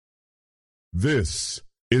This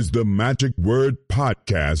is the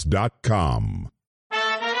magicwordpodcast.com.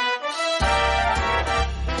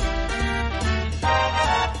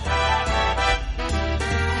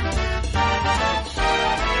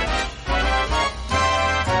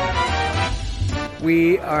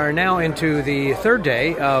 We are now into the third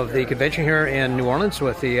day of the convention here in New Orleans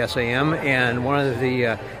with the S.A.M. And one of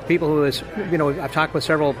the people who is, I've talked with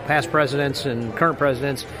several past presidents and current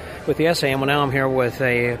presidents with the S.A.M. Well, now I'm here with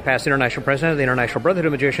a past international president of the International Brotherhood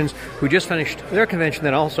of Magicians who just finished their convention.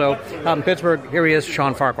 Then also out in Pittsburgh, here he is,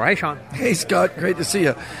 Sean Farquhar. Hey, Sean. Hey, Scott. Great to see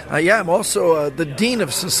you. I'm also the Dean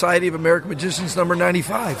of Society of American Magicians, number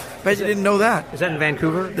 95. Bet you didn't know that. Is that in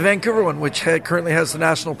Vancouver? The Vancouver one, which currently has the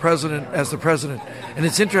national president as the president. And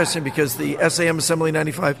it's interesting because the S.A.M. Assembly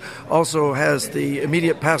 95 also has the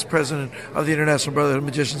immediate past president of the International Brotherhood of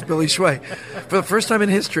Magicians, Billy Shui. For the first time in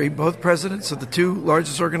history, both presidents of the two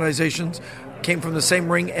largest organizations came from the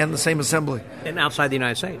same ring and the same assembly. And outside the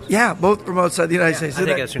United States. Yeah, both from outside the United States. I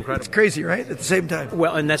think that's incredible. It's crazy, right? At the same time.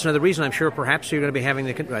 Well, and that's another reason I'm sure perhaps you're going to be having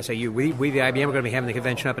the the IBM, are going to be having the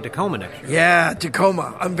convention up at Tacoma next year. Yeah,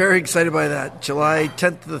 Tacoma. I'm very excited by that. July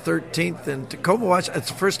 10th to the 13th in Tacoma. Watch, it's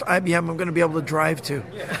the first IBM I'm going to be able to drive to.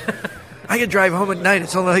 I could drive home at night.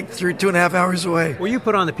 It's only like 2.5 hours away. Well, you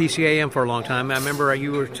put on the PCAM for a long time. I remember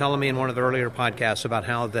you were telling me in one of the earlier podcasts about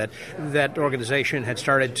how that organization had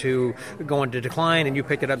started to go into decline, and you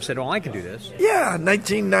picked it up and said, I can do this. Yeah,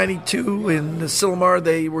 1992 in Silmar,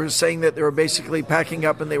 they were saying that they were basically packing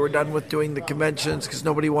up and they were done with doing the conventions because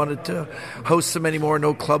nobody wanted to host them anymore.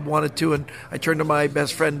 No club wanted to. And I turned to my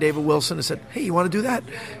best friend, David Wilson, and said, hey, you want to do that?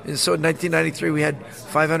 And so in 1993, we had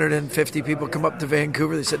 550 people come up to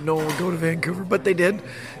Vancouver. They said, no one will go to Vancouver, but they did.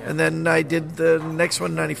 And then I did the next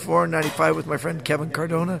one, 94, 95 with my friend Kevin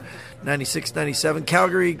Cardona, 96, 97.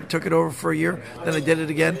 Calgary took it over for a year. Then I did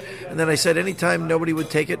it again. And then I said anytime nobody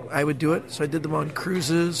would take it, I would do it. So I did them on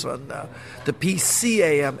cruises, on the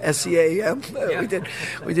PCAM, S-E-A-M. Yeah.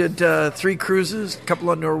 We did 3 cruises, a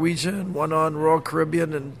couple on Norwegian, one on Royal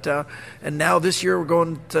Caribbean, and now this year we're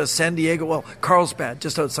going to San Diego, Carlsbad,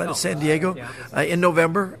 just outside of San Diego, in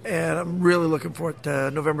November. And I'm really looking forward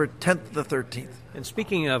to November 10th to the 13th. And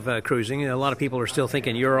speaking of cruising, a lot of people are still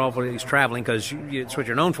thinking you're always traveling because it's what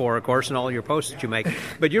you're known for, of course, and all your posts that you make.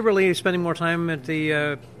 But you're really spending more time at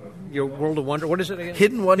the your World of Wonder. What is it again?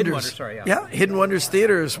 Hidden Wonders. Hidden Wonders, sorry, yeah, Hidden Wonders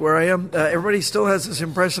Theater is where I am. Everybody still has this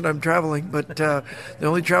impression I'm traveling, but the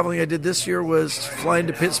only traveling I did this year was flying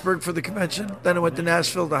to Pittsburgh for the convention. Then I went to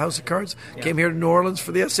Nashville, the House of Cards. Came here to New Orleans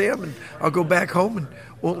for the S.A.M. and I'll go back home and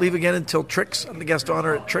won't leave again until Tricks. I'm the guest of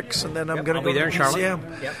honor at Tricks, and then I'm going to go there to in Charlotte.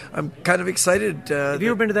 Yep. I'm kind of excited. Have you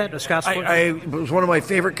ever been to that, Scott's? It was one of my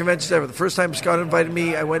favorite conventions ever. The first time Scott invited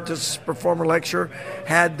me, I went to perform a lecture,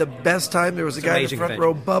 had the best time. There was a guy in the front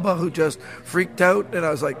row, Bubba, who just freaked out, and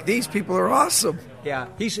I was like, these people are awesome. Yeah,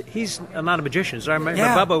 he's not a magician. So I remember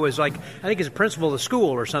Bubba was I think he's a principal of the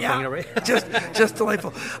school or something. Yeah, right? just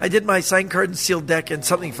delightful. I did my signed card and sealed deck, and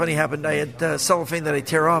something funny happened. I had cellophane that I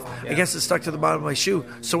tear off. I guess it stuck to the bottom of my shoe.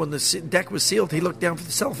 So when the deck was sealed, he looked down for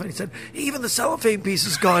the cellophane. He said, even the cellophane piece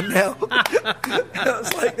is gone now. I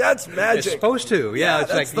was like, that's magic. It's supposed to. Yeah,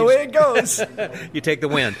 it's that's like the way it goes. You take the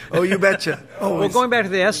win. Oh, you betcha. Always. Well, going back to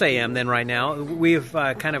the S.A.M. then right now, we've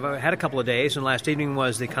kind of had a couple of days, and last evening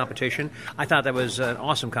was the competition. I thought that was an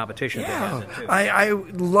awesome competition. Yeah, I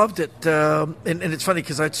loved it. And it's funny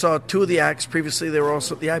because I saw 2 of the acts previously. They were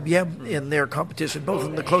also at the IBM in their competition, both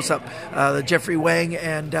in the close-up, Jeffrey Wang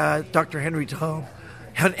and Dr. Henry Tome.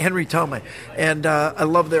 And I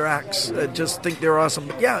love their acts. I just think they're awesome.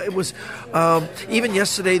 But yeah, it was even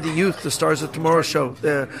yesterday, the youth, the Stars of Tomorrow show,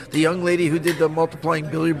 the young lady who did the multiplying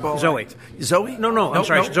billiard ball. Zoe? No, I'm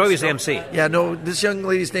sorry. Zoe was the MC. Yeah, no, this young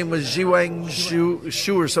lady's name was Jiwang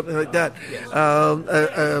Shu or something like that.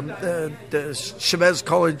 The Chavez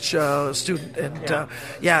College student. And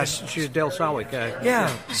she's Del Sawick.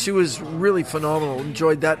 She was really phenomenal.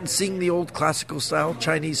 Enjoyed that. And seeing the old classical style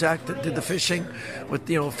Chinese act that did the fishing with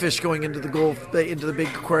fish going into the big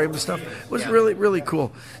aquarium and stuff. It was really, really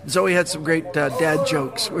cool. Zoe had some great dad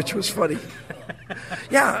jokes, which was funny.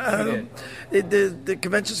 The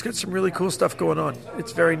convention's got some really cool stuff going on.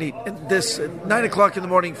 It's very neat. And this 9 o'clock in the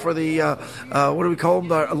morning for the what do we call them?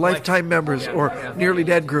 The lifetime members or nearly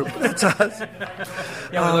dead group. That's us.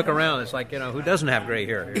 We look around. It's like who doesn't have gray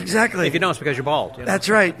hair? Exactly. If you don't, it's because you're bald. That's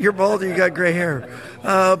right. You're bald or you got gray hair.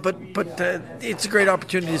 But it's a great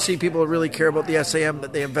opportunity to see people who really care about the S.A.M. S.A.M.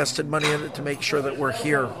 that they invested money in it to make sure that we're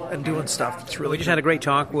here and doing stuff. It's really We just had a great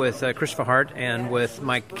talk with Christopher Hart and with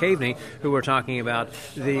Mike Caveney, who were talking about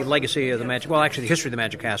the legacy of the Magic, well, actually the history of the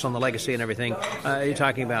Magic Castle and the legacy and everything. You're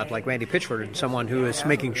talking about like Randy Pitchford, someone who is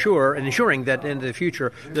making sure and ensuring that in the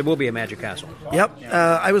future there will be a Magic Castle. Yep.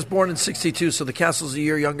 I was born in 62, so the castle's a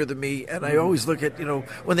year younger than me, and I always look at,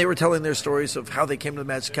 when they were telling their stories of how they came to the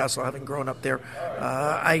Magic Castle, having grown up there,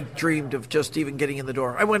 I dreamed of just even getting in the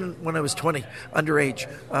door. I went when I was 20, underage,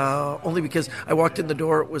 only because I walked in the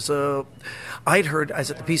door. It was I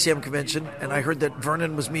was at the PCM convention, and I heard that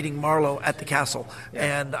Vernon was meeting Marlowe at the castle,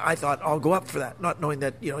 and I thought, I'll go up for that, not knowing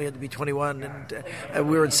that, he had to be 21, and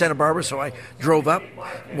we were in Santa Barbara, so I drove up,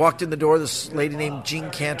 walked in the door. This lady named Jean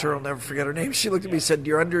Cantor, I'll never forget her name, she looked at me and said,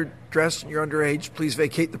 "You're underdressed and you're underage, please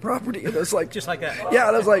vacate the property." And I was like, just like that. Yeah,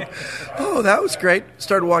 and I was like, oh, that was great.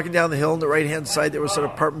 Started walking down the hill. On the right-hand side, there was an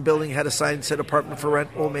apartment building, had a sign that said apartment for rent,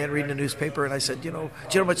 old man reading a newspaper, and I said, do you know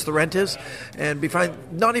how much the rent is? And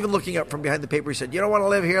not even looking up from behind the paper, he said, "You don't want to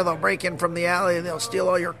live here, they'll break in from the alley and they'll steal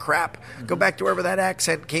all your crap. Go back to wherever that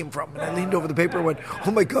accent came from." And I leaned over the paper and went,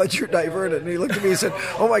 "Oh my God, you're diverted." And he looked at me and said,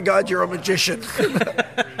 "Oh my God, you're a magician."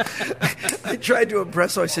 I tried to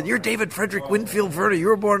impress him. I said, "You're David Frederick Winfield Verner. You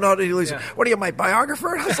were born out." And he said, "What are you, my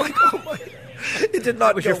biographer?" And I was like, oh my. It did not.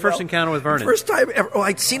 What was your first encounter with Vernon? First time ever. Oh,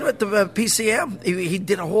 I'd seen him at the PCM. He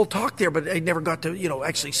did a whole talk there, but I never got to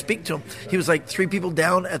actually speak to him. He was like 3 people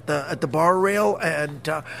down at the bar rail, and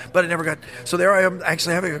but I never got. So there I am,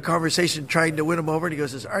 actually having a conversation, trying to win him over. And he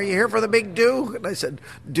goes, "Are you here for the big do?" And I said,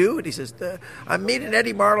 "Do?" And he says, "I'm meeting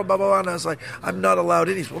Eddie Marlowe, blah blah blah." And I was like, "I'm not allowed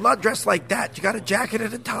in." He said, "Well, not dressed like that. You got a jacket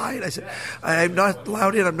and a tie." And I said, "I'm not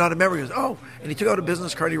allowed in. I'm not a member." He goes, "Oh," and he took out a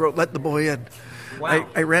business card. He wrote, "Let the boy in." Wow.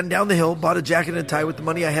 I ran down the hill, bought a jacket and a tie with the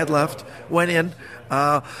money I had left, went in.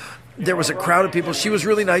 There was a crowd of people. She was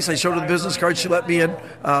really nice. I showed her the business card. She let me in.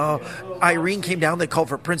 Irene came down. They called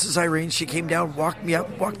for Princess Irene. She came down, walked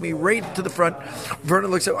me right to the front.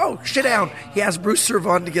 Vernon looks at, "Oh, sit down." He asked Bruce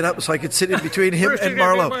Servon to get up so I could sit in between him and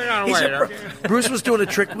Marlowe. He said, Bruce was doing a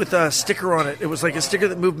trick with a sticker on it. It was like a sticker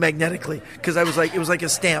that moved magnetically, because it was like a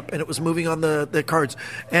stamp, and it was moving on the cards.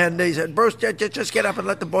 And he said, "Bruce, just get up and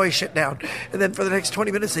let the boy sit down." And then for the next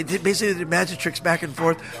 20 minutes, they did magic tricks back and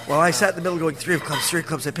forth while I sat in the middle going, 3 of clubs, 3 of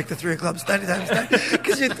clubs. I picked the 3 of clubs 90 times,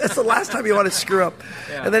 because that's the last time you want to screw up.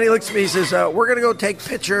 Yeah. And then he looks at me, he says, "We're going to go take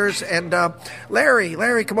pictures, and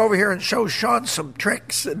Larry, come over here and show Sean some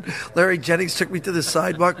tricks." And Larry Jennings took me to the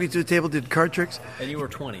side, walked me to the table, did card tricks. And you were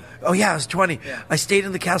 20. Oh yeah, I was 20. Yeah. I stayed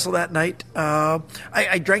in the castle that night.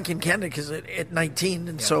 I drank in Canada because at 19,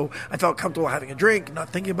 and so I felt comfortable having a drink,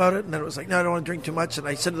 not thinking about it. And then it was like, no, I don't want to drink too much. And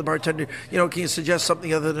I said to the bartender, "Can you suggest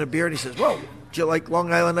something other than a beer?" And he says, "Well, do you like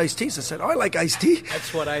Long Island iced teas?" I said, "Oh, I like iced tea."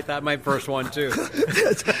 That's what I thought. My first one too.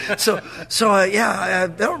 I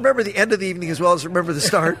don't remember the end of the evening as well as remember the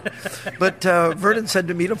start. But Vernon said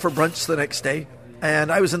to meet him for brunch the next day.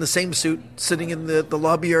 And I was in the same suit, sitting in the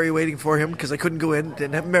lobby area waiting for him because I couldn't go in,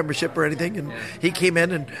 didn't have membership or anything. And he came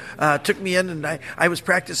in and took me in, and I was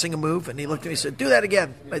practicing a move. And he looked at me and said, "Do that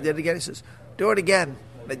again." I did it again. He says, "Do it again."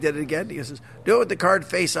 I did it again. He says, "Do it with the card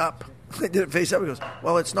face up." I did it face up. He goes,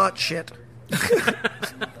 "Well, it's not shit."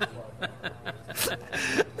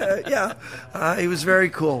 He was very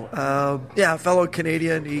cool. Fellow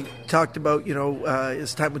Canadian. He talked about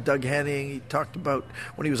his time with Doug Henning. He talked about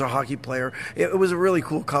when he was a hockey player. It was a really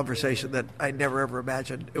cool conversation that I never ever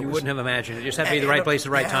imagined. You wouldn't have imagined it. You just had to be the right place at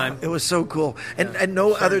the right time. It was so cool. And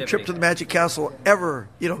no other trip to the Magic Castle ever.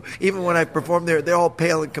 Even when I performed there, they're all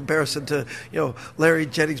pale in comparison to Larry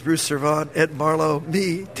Jennings, Bruce Servon, Ed Marlowe,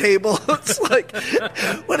 me, table. It's like,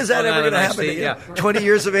 when is that ever going to happen? Yeah. 20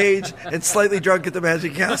 years of age and slightly drunk at the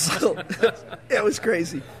Magic Castle. It was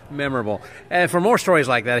crazy. Memorable. And for more stories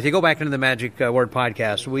like that, if you go back into the Magic Word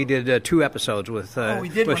podcast, we did 2 episodes with we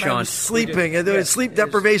did with when Sean. I was sleeping, and there was sleep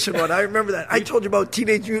deprivation one. I remember that. I told you about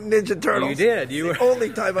Teenage Mutant Ninja Turtles. You did. It's the only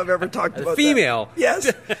time I've ever talked about female. That.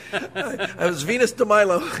 Yes. I was Venus de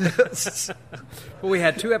Milo. Well, we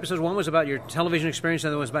had 2 episodes. One was about your television experience,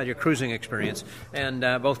 and the other was about your cruising experience, and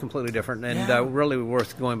both completely different, and really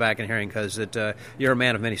worth going back and hearing, because you're a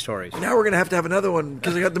man of many stories. Now we're going to have another one,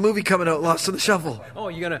 because I got the movie coming out, Lost in the Shuffle. Oh,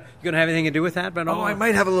 you gonna have anything to do with that? But I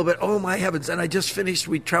might have a little bit. Oh my heavens! And I just finished.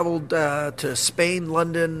 We traveled to Spain,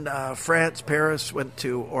 London, France, Paris. Went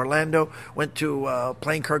to Orlando. Went to a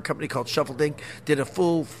playing card company called Shuffle Dink. Did a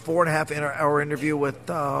full 4.5 hour interview with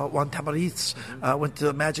Juan Tamariz. Went to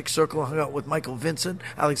the Magic Circle. Hung out with Michael Vincent. Vincent,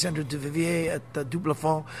 Alexandre Duvivier at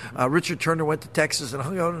Double-Fond. Richard Turner went to Texas and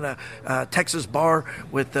hung out in a Texas bar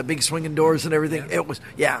with big swinging doors and everything.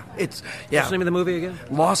 Yeah. What's the name of the movie again?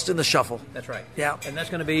 Lost in the Shuffle. That's right. Yeah. And that's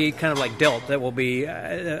going to be kind of like Dealt. That will be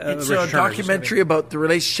it's a documentary about the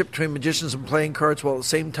relationship between magicians and playing cards while at the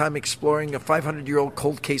same time exploring a 500-year-old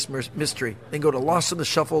cold case mystery. Then go to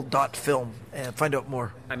lostintheshuffle.film and find out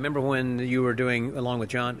more. I remember when you were doing, along with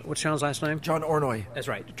John, what's John's last name? John Ornoy. That's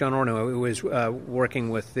right. John Ornoy, who was working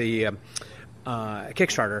with the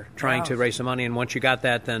Kickstarter, trying to raise some money, and once you got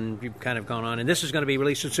that, then you've kind of gone on. And this is going to be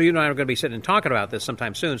released, so you and I are going to be sitting and talking about this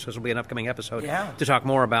sometime soon, so this will be an upcoming episode to talk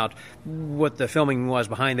more about what the filming was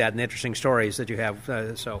behind that and the interesting stories that you have.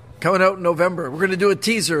 Coming out in November. We're going to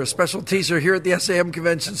do a special teaser here at the S.A.M.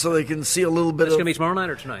 convention so they can see a little bit It's going to be tomorrow night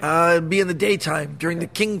or tonight? It'll be in the daytime during the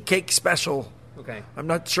King Cake Special. Okay. I'm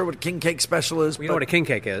not sure what King Cake Special is. Well, you know what a King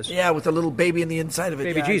Cake is? Yeah, with a little baby in the inside of it.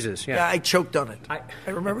 Baby Jesus, yeah. Yeah, I choked on it. I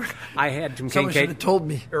remember. I had some King Someone Cake should have told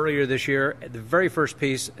me. earlier this year. The very first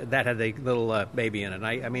piece, that had a little baby in it.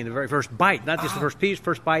 I mean, the very first bite, not just the first piece,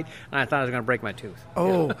 first bite, and I thought I was going to break my tooth.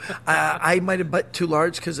 Oh, I might have bit too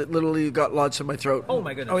large because it literally got lodged in my throat. Oh,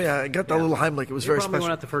 my goodness. Oh, yeah, I got that little Heimlich. It was very probably special. You're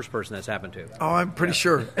not the first person that's happened to. Oh, I'm pretty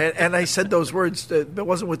sure. And I said those words. It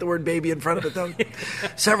wasn't with the word baby in front of it, though,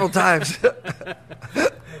 several times.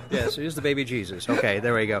 Yes, it is the baby Jesus. Okay,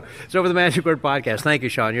 there we go. So for the Magic Word Podcast, thank you,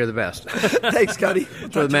 Sean. You're the best. Thanks, Scotty.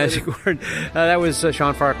 For the Magic Word, that was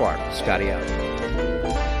Sean Farquhar. Scotty out.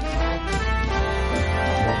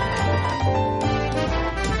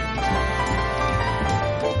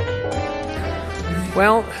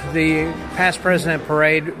 Well, the past president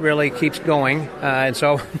parade really keeps going, and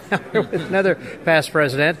so another past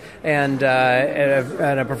president and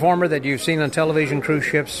a performer that you've seen on television, cruise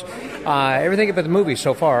ships, everything about the movies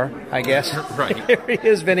so far, I guess. Right. Here he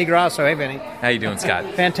is, Vinny Grasso. Hey, Vinny. How you doing, Scott?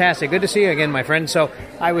 Fantastic. Good to see you again, my friend. So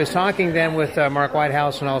I was talking then with Mark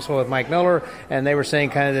Whitehouse and also with Mike Miller, and they were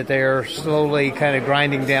saying kind of that they're slowly kind of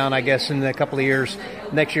grinding down, I guess, in a couple of years.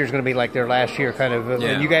 Next year's going to be like their last year, kind of.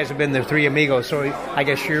 And you guys have been the three amigos, so I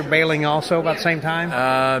guess you're bailing also about the same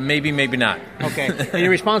time? Maybe not. Okay. And your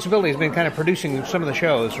responsibility has been kind of producing some of the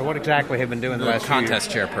shows, or what exactly have you been doing the last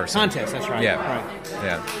contest few years? chairperson. Contest, that's right. Yeah. Right.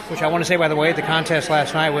 Yeah. Which I want to say, by the way, the contest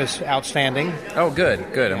last night was outstanding. Oh, good.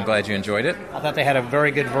 I'm glad you enjoyed it. I thought they had a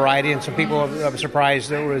very good variety, and some people I was surprised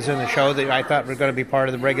that was in the show that I thought were going to be part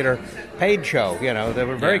of the regular paid show. You know, they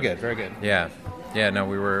were very good, very good. Yeah. Yeah, no,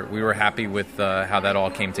 we were happy with how that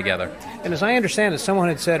all came together. And as I understand it, someone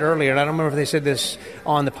had said earlier, and I don't remember if they said this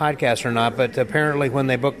on the podcast or not, but apparently when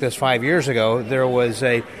they booked this 5 years ago, there was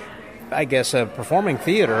a performing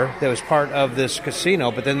theater that was part of this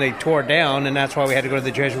casino, but then they tore it down, and that's why we had to go to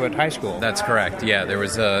the Jesuit High School. That's correct. Yeah, there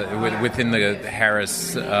was within the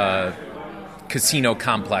Harris casino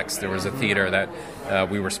complex, there was a theater that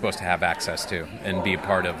we were supposed to have access to and be a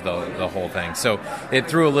part of the whole thing. So it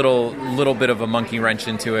threw a little bit of a monkey wrench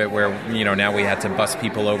into it, where now we had to bus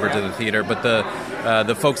people over to the theater. But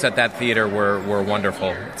the folks at that theater were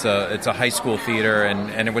wonderful. It's a high school theater,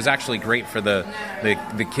 and it was actually great for the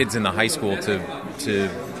kids in the high school to.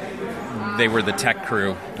 They were the tech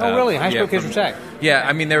crew. Oh, really? High school kids were tech? Yeah,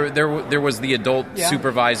 I mean there was the adult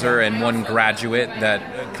supervisor and one graduate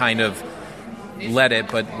that kind of led it,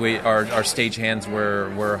 but our stage hands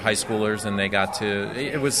were high schoolers, and they got to.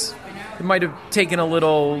 It might have taken a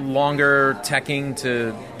little longer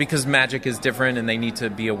teching because magic is different, and they need to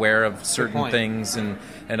be aware of certain things and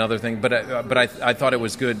other things. But I thought it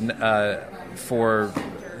was good for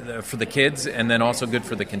the kids, and then also good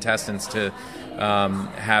for the contestants to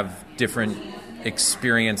have different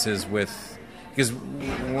experiences with, because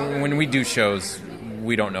when we do shows,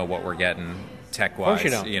 we don't know what we're getting tech-wise.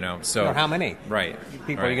 Of course you don't. So or how many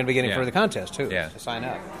people are you going to be getting for the contest too? Yeah. To sign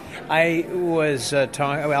up. I was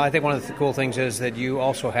talking. Well, I think one of the cool things is that you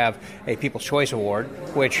also have a People's Choice Award,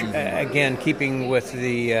 which again, keeping with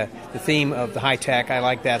the theme of the high tech, I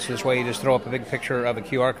like that. So this way, you just throw up a big picture of a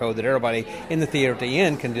QR code that everybody in the theater at the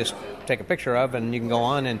end can just take a picture of, and you can go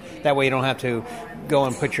on, and that way you don't have to go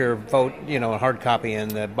and put your vote, a hard copy in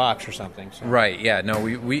the box or something. So. Right. Yeah. No.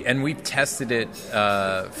 We've tested it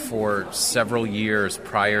for several years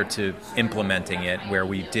prior to implementing it, where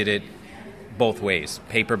we did it both ways,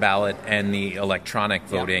 paper ballot and the electronic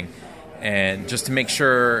voting, and just to make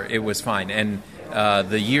sure it was fine. And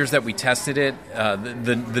the years that we tested it,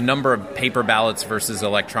 the number of paper ballots versus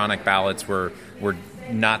electronic ballots were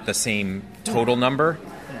not the same total number,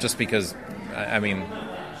 just because, I mean,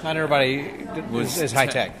 not everybody is high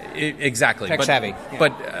tech. Exactly. Tech savvy. Yeah.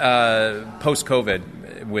 But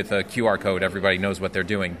post-COVID, with a QR code, everybody knows what they're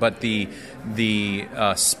doing. But the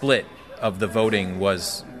split of the voting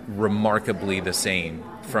was remarkably the same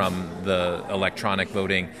from the electronic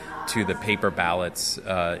voting to the paper ballots,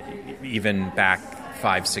 even back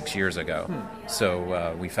 5-6 years ago.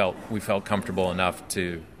 So we felt comfortable enough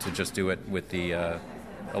to just do it with the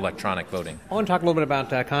electronic voting. I want to talk a little bit about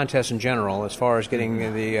contests in general, as far as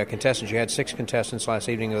getting the contestants. You had 6 contestants last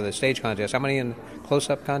evening with the stage contest. How many in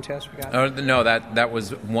close-up contest we got? No, that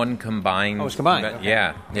was one combined. Oh, it was combined. Okay.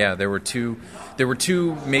 Yeah. There were two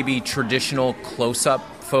maybe traditional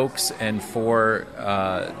close-up folks and 4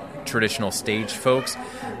 traditional stage folks,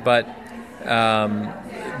 but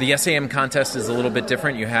the S.A.M. contest is a little bit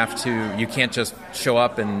different. You can't just show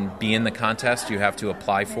up and be in the contest. You have to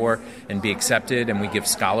apply for and be accepted, and we give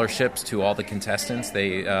scholarships to all the contestants.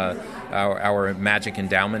 Our Magic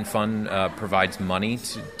Endowment Fund provides money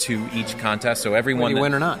to each contest. So everyone,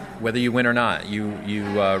 whether you win or not, you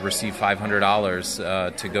receive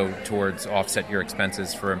 $500 to go towards offset your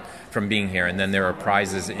expenses from being here, and then there are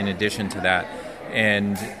prizes in addition to that.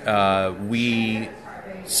 And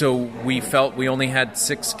So we felt we only had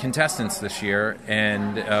 6 contestants this year,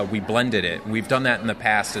 and we blended it. We've done that in the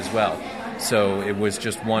past as well. So it was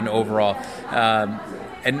just one overall.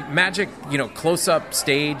 And Magic, close-up,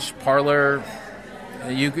 stage, parlor,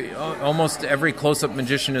 almost every close-up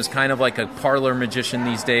magician is kind of like a parlor magician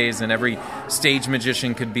these days, and every stage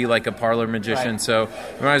magician could be like a parlor magician. Right. So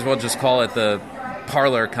we might as well just call it the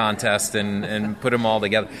parlor contest and put them all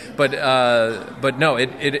together, but no,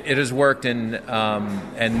 it has worked, and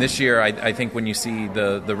this year I think when you see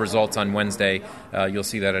the results on Wednesday, you'll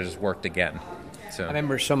see that it has worked again. So. I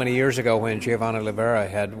remember so many years ago when Giovanni Rivera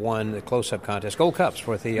had won the close-up contest, Gold Cups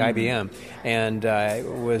with the IBM, and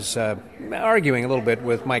was arguing a little bit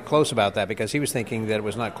with Mike Close about that, because he was thinking that it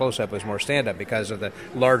was not close-up, it was more stand-up because of the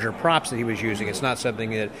larger props that he was using. It's not something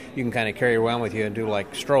that you can kind of carry around with you and do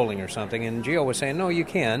like strolling or something. And Gio was saying, no, you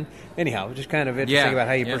can. Anyhow, just kind of interesting about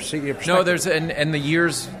how you perceive your perspective. No, there's and the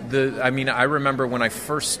years. I remember when I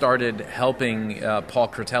first started helping Paul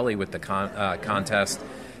Critelli with the contest.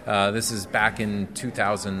 This is back in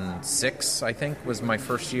 2006, I think, was my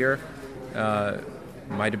first year.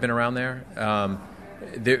 Might have been around there.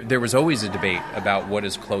 There was always a debate about what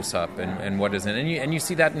is close-up and what isn't. And you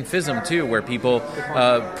see that in FISM, too, where people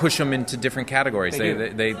push them into different categories.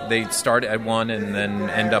 They start at one and then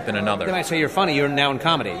end up in another. They might say you're funny, you're now in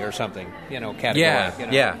comedy or something,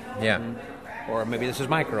 category. Yeah. Or maybe this is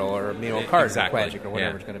micro, or card exactly. Magic, or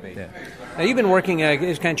whatever it's going to be. Yeah. Now you've been working,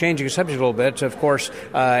 it's kind of changing the subject a little bit, of course,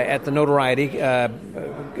 at the Notoriety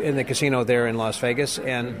in the casino there in Las Vegas,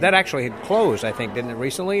 and that actually had closed, I think, didn't it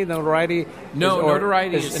recently? The Notoriety?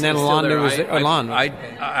 Notoriety is and then still there.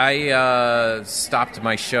 I stopped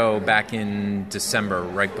my show back in December,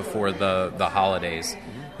 right before the holidays,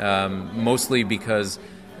 mostly because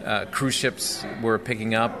cruise ships were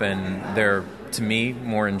picking up, and they're, to me,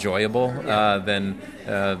 more enjoyable than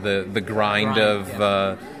the grind of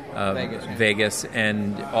Vegas.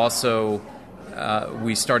 And also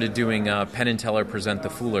we started doing Penn and Teller Present the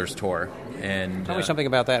Foolers tour. And tell me something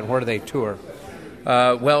about that. Where do they tour?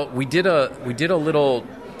 Well, we did a little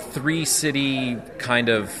 3-city kind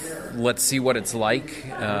of let's see what it's like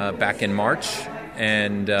back in March,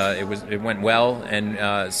 and it went well,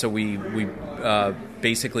 and so we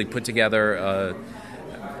basically put together.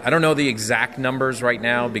 I don't know the exact numbers right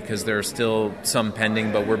now because there are still some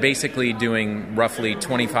pending, but we're basically doing roughly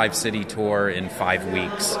 25-city tour in 5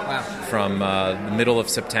 weeks. Wow. From the middle of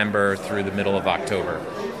September through the middle of October.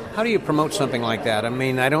 How do you promote something like that? I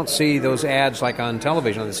mean, I don't see those ads like on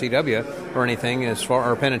television on the CW or anything,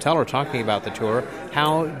 or Penn and Teller talking about the tour.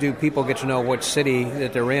 How do people get to know what city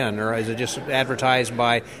that they're in, or is it just advertised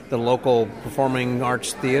by the local performing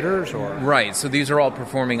arts theaters? Or right. So these are all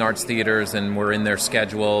performing arts theaters, and we're in their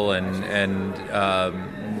schedule, and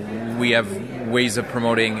we have ways of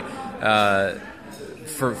promoting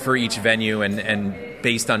for each venue, and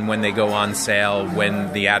based on when they go on sale,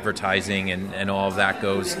 when the advertising and all of that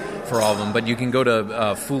goes for all of them. But you can go to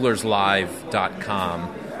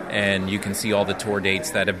foolerslive.com and you can see all the tour dates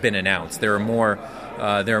that have been announced. There are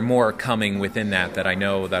more coming within that I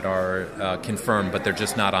know that are confirmed, but they're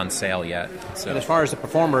just not on sale yet. So. And as far as the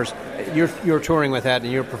performers, you're touring with that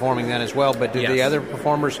and you're performing that as well, but do the other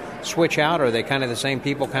performers switch out? Or are they kind of the same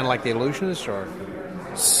people, kind of like the Illusionists? Or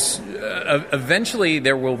eventually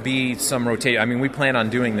there will be some rotation. I mean, we plan on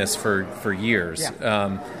doing this for years.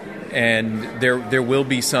 Yeah. And there will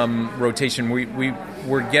be some rotation.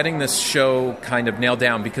 We're getting this show kind of nailed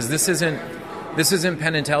down because this isn't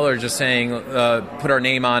Penn and Teller just saying put our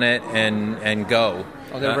name on it and go.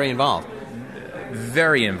 Oh, they're very involved.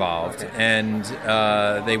 Very involved, and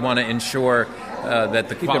they want to ensure that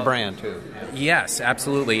the keep the brand too. Yes,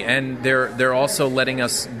 absolutely, and they're also letting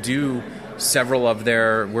us do several of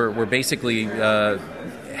their. We're basically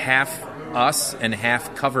half us and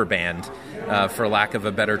half cover band. For lack of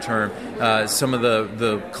a better term, some of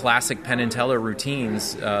the classic Penn and Teller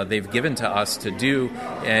routines they've given to us to do,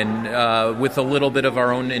 and with a little bit of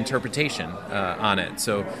our own interpretation on it.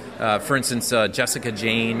 So, for instance, Jessica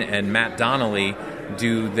Jane and Matt Donnelly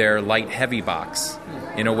do their light heavy box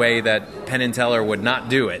in a way that Penn and Teller would not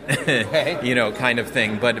do it, okay. Kind of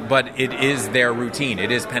thing. But it is their routine.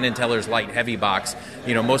 It is Penn and Teller's light heavy box.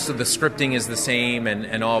 Most of the scripting is the same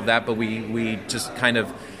and all of that, but we just kind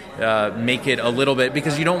of make it a little bit,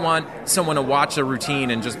 because you don't want someone to watch a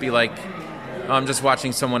routine and just be like, oh, I'm just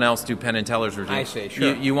watching someone else do Penn and Teller's routine. I see,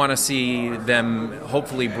 sure. You want to see them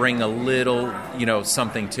hopefully bring a little,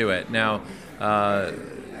 something to it. Now,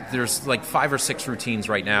 there's like 5 or 6 routines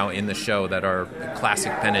right now in the show that are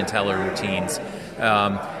classic Penn and Teller routines.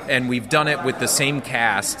 And we've done it with the same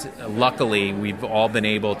cast. Luckily, we've all been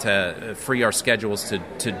able to free our schedules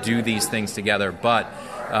to do these things together, but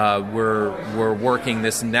we're working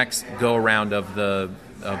this next go around of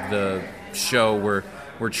the show.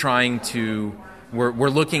 We're trying to we're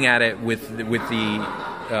looking at it with the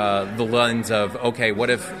lens of, okay, what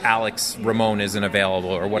if Alex Ramon isn't available,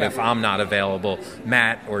 or what if I'm not available,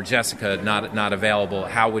 Matt or Jessica not available?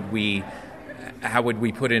 How would we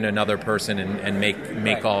put in another person and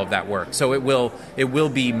make all of that work? So it will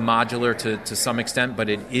be modular to some extent, but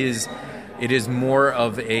it is more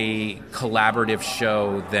of a collaborative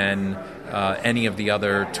show than any of the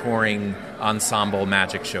other touring ensemble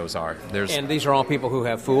magic shows are. And these are all people who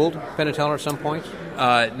have fooled Penn and Teller at some point?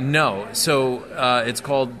 No. So it's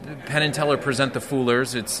called Penn and Teller Present the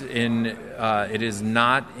Foolers. It is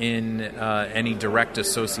not in any direct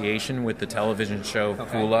association with the television show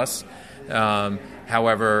Fool Us.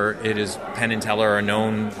 However, it is Penn and Teller are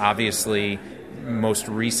known, obviously. Most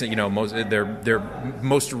recent, their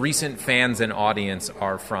most recent fans and audience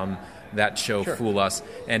are from that show, sure. Fool Us,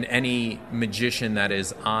 and any magician that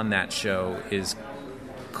is on that show is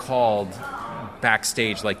called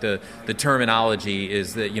backstage. Like the terminology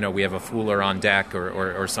is that we have a fooler on deck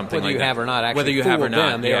or something whether like that. Whether you have or not, actually, whether you have or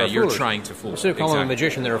not, you're foolers. trying to fool. Instead of calling them a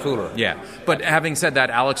magician, they're a fooler. Yeah, but having said that,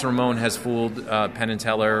 Alex Ramon has fooled Penn and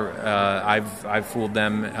Teller. I've fooled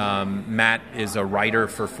them. Matt is a writer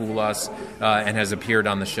for Fool Us and has appeared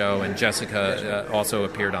on the show, and Jessica also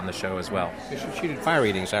appeared on the show as well. She did fire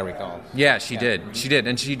eating, as I recall. Yeah, she did,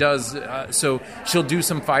 and she does. So she'll do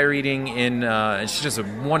some fire eating and she does a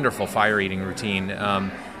wonderful fire eating routine.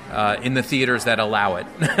 In the theaters that allow it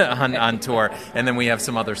on tour, and then we have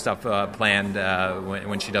some other stuff planned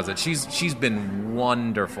when she does it. She's been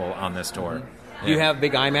wonderful on this tour. Do you have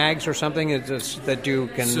big IMAGs or something that you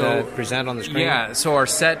can present on the screen? Yeah, so our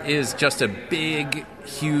set is just a big,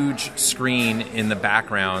 huge screen in the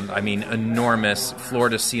background. I mean, enormous,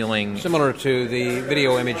 floor-to-ceiling. Similar to the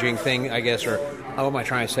video imaging thing, I guess, or what am I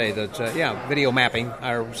trying to say? Video mapping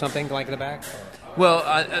or something like in the back? Well,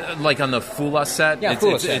 like on the Fool Us set,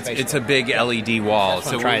 it's a big LED wall,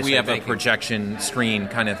 so we have a projection screen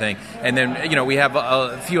kind of thing. And then, we have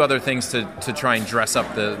a few other things to try and dress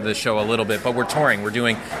up the show a little bit, but we're touring. We're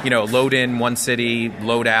doing, load in one city,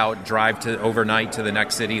 load out, drive to overnight to the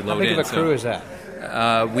next city, load in. How big of a crew is that?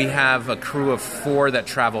 We have a crew of 4 that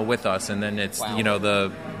travel with us, and then it's,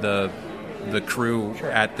 the crew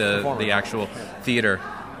at the actual theater.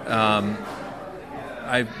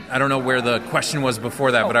 I don't know where the question was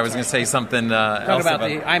before that, but I was going to say something else. Talk about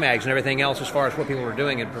the IMAGs and everything else as far as what people were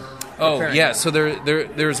doing. So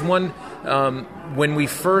there's one, when we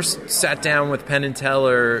first sat down with Penn and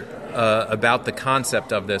Teller about the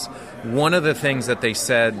concept of this, one of the things that they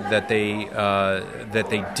said that they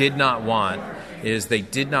did not want is they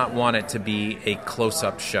did not want it to be a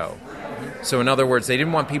close-up show. So in other words, they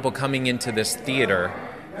didn't want people coming into this theater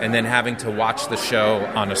and then having to watch the show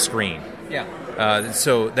on a screen. Yeah.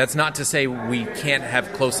 So that's not to say we can't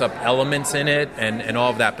have close-up elements in it and all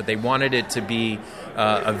of that, but they wanted it to be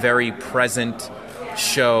a very present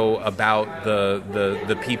show about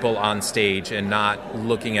the people on stage and not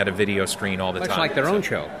looking at a video screen all the time. Much like their own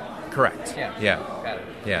show. Correct. Yeah. Got it.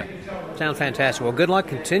 Yeah. Sounds fantastic. Well, good luck.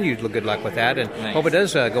 Continued good luck with that, and hope it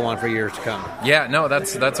does go on for years to come. Yeah. No,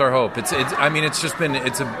 that's our hope. It's an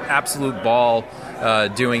absolute ball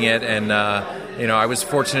doing it, and I was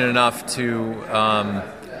fortunate enough to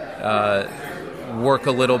work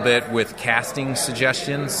a little bit with casting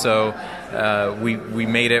suggestions. So we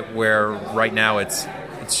made it where right now it's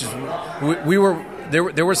just we were.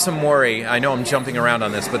 There was some worry. I know I'm jumping around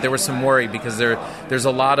on this, but there was some worry because there's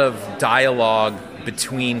a lot of dialogue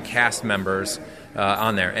between cast members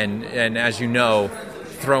on there. And as you know,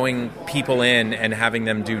 throwing people in and having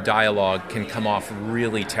them do dialogue can come off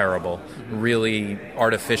really terrible, really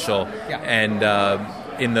artificial. Yeah. And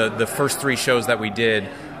in the first 3 shows that we did,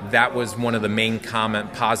 that was one of the main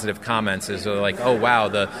positive comments is like, oh wow,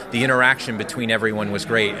 the interaction between everyone was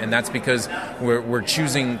great, and that's because we're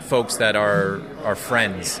choosing folks that are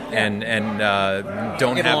friends and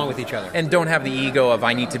don't get have along with each other and don't have the ego of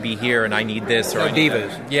I need to be here and I need this or no I need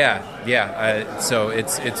divas. that. Yeah. So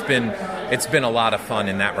it's been a lot of fun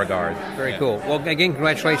in that regard. Very cool. Well, again,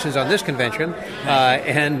 congratulations on this convention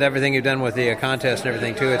and everything you've done with the contest and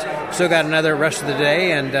everything too. It's still got another rest of the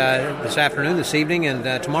day and this afternoon, this evening, and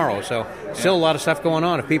tomorrow. So still a lot of stuff going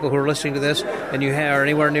on. If people who are listening to this and you are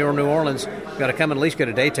anywhere near New Orleans, you've got to come and at least get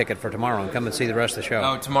a day ticket for tomorrow and come and see the rest of the show.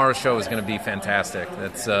 Oh, tomorrow's show is going to be fantastic.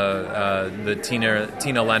 That's the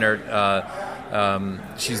Tina Leonard.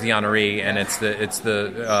 She's the honoree, and it's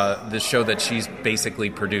the show that she's basically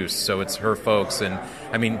produced. So it's her folks, and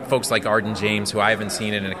I mean folks like Arden James, who I haven't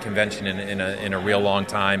seen in a convention in a real long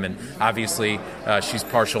time, and obviously she's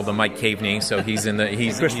partial to Mike Caveney, so he's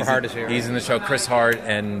Christopher Hart is here. He's in the show. Chris Hart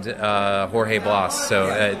and Jorge Blas. So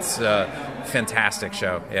it's a fantastic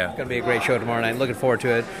show. Yeah, it's going to be a great show tomorrow night. Looking forward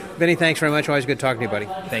to it. Vinny, thanks very much. Always good talking to you,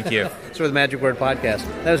 buddy. Thank you. So the Magic Word Podcast.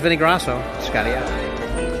 That was Vinny Grasso. Scotty out.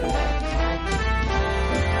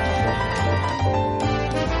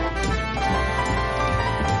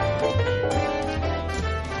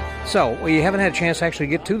 So, we haven't had a chance to actually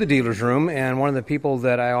get to the dealer's room, and one of the people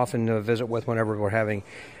that I often visit with whenever we're having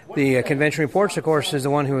the convention reports, of course, is the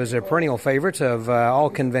one who is a perennial favorite of all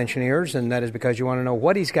conventioneers, and that is because you want to know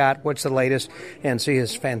what he's got, what's the latest, and see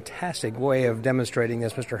his fantastic way of demonstrating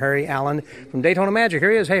this. Mr. Harry Allen from Daytona Magic.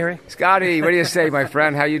 Here he is. Hey, Harry. Scotty, what do you say, my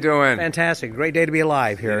friend? How you doing? Fantastic. Great day to be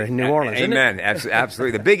alive here in New Orleans. Amen.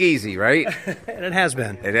 Absolutely. The Big Easy, right? And it has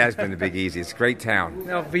been. It has been the Big Easy. It's a great town.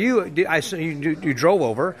 Now, for you, you drove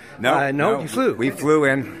over. No, you flew. We flew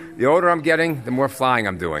in. The older I'm getting, the more flying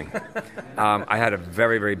I'm doing. I had a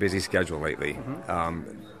very, very busy schedule lately.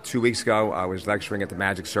 2 weeks ago, I was lecturing at the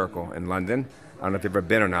Magic Circle in London. I don't know if you've ever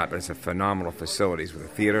been or not, but it's a phenomenal facilities with a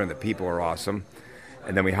theater, and the people are awesome.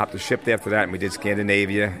 And then we hopped the ship after that, and we did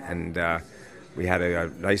Scandinavia, and we had a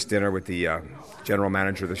nice dinner with the general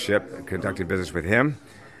manager of the ship, conducted business with him.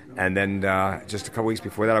 And then just a couple weeks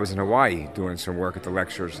before that, I was in Hawaii doing some work at the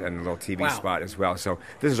lectures and a little TV spot as well. So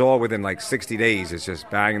this is all within like 60 days. It's just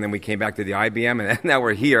bang. And then we came back to the IBM, and now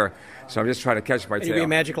we're here. So I'm just trying to catch my tail. Will you be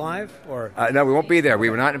Magic Live? Or? No, we won't be there. We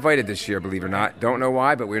were not invited this year, believe it or not. Don't know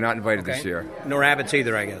why, but we were not invited this year. Nor Abbott's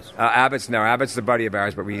either, I guess. Abbott's a buddy of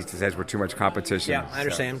ours, but he says we're too much competition. Yeah, I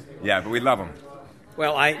understand. So, yeah, but we love him.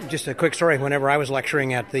 Well, just a quick story. Whenever I was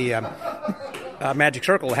lecturing at the Magic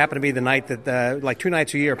Circle, it happened to be the night that, like 2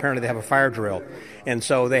 nights a year, apparently they have a fire drill. And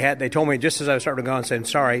so they told me just as I was starting to go and saying,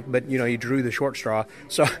 sorry, but, you drew the short straw.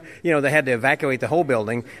 So, they had to evacuate the whole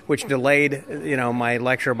building, which delayed, my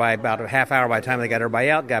lecture by about a half hour by the time they got everybody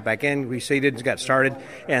out, got back in, reseated, got started.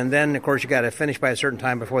 And then, of course, you got to finish by a certain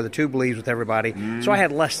time before the tube leaves with everybody. So I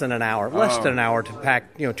had less than an hour to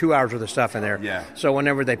pack, 2 hours worth of stuff in there. Yeah. So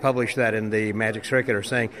whenever they published that in the Magic Circular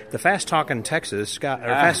saying, the fast-talking Texan, Scott,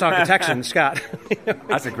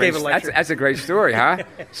 That's a great story, huh?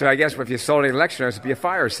 So I guess if you sold any lectures, it'd be a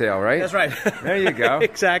fire sale, right? That's right. There you go.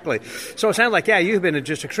 Exactly. So it sounds like, you've been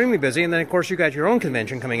just extremely busy, and then, of course, you got your own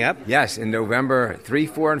convention coming up. Yes, in November 3,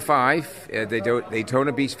 4, and 5, the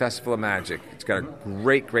Daytona Beach Festival of Magic. It's got a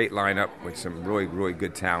great lineup with some really, really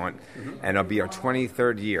good talent, and it'll be our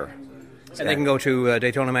 23rd year. And they can go to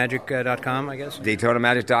DaytonaMagic.com, I guess?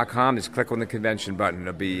 DaytonaMagic.com. Just click on the convention button.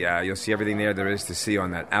 It'll be you'll see everything there is to see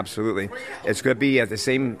on that. Absolutely. It's going to be at the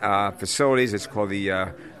same facilities. It's called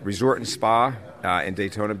the Resort and Spa in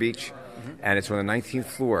Daytona Beach. And it's on the 19th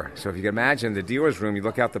floor. So if you can imagine the dealer's room, you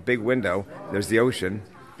look out the big window, there's the ocean.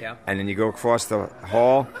 Yeah. And then you go across the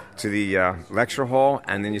hall to the lecture hall,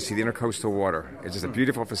 and then you see the intercoastal water. It's just a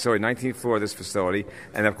beautiful facility, 19th floor of this facility.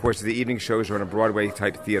 And, of course, the evening shows are in a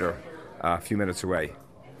Broadway-type theater. A few minutes away.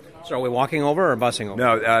 So are we walking over or busing over?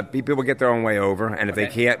 No, people will get their own way over, and if they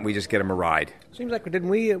can't, we just get them a ride. Seems like, didn't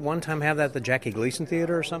we at one time have that at the Jackie Gleason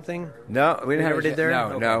Theater or something? No, we didn't have it there.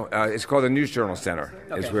 No. It's called the News Journal Center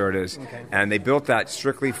is where it is. Okay. And they built that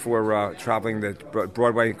strictly for traveling the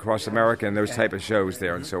Broadway across America and those type of shows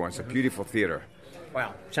there and so on. It's a beautiful theater.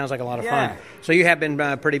 Wow, sounds like a lot of fun. So you have been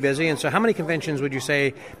pretty busy, and so how many conventions would you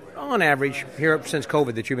say, on average, here since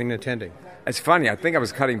COVID that you've been attending? It's funny. I think I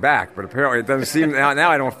was cutting back, but apparently it doesn't seem now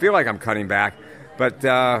I don't feel like I'm cutting back. But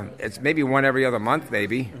it's maybe one every other month,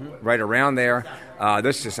 maybe, right around there.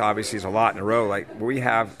 This just obviously is a lot in a row. Like we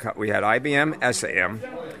had IBM, S.A.M.,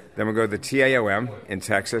 Then we go to the TAOM in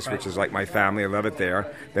Texas, which is like my family. I love it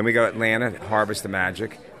there. Then we go to Atlanta, Harvest of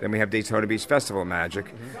Magic. Then we have Daytona Beach Festival of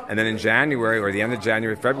Magic. And then in January, or the end of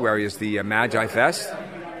January, February, is the Magi Fest.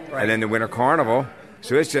 And then the Winter Carnival.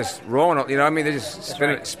 So it's just rolling, you know what I mean? They're just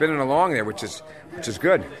spinning along there, which is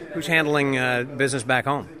good. Who's handling business back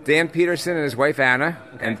home? Dan Peterson and his wife Anna,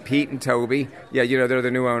 and Pete and Toby. Yeah, you know, they're the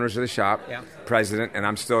new owners of the shop, president, and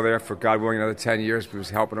I'm still there for, God willing, another 10 years. We was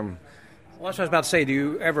helping them. Well, that's what I was about to say. Do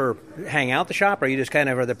you ever hang out the shop, or are you just kind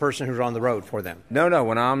of are the person who's on the road for them? No.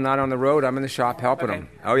 When I'm not on the road, I'm in the shop helping them.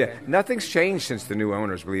 Oh, yeah. Nothing's changed since the new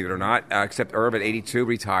owners, believe it or not, except Herb at 82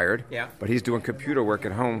 retired. Yeah. But he's doing computer work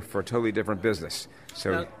at home for a totally different business.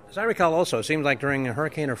 So, now, as I recall, also, it seems like during a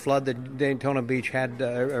hurricane or flood, the Daytona Beach had,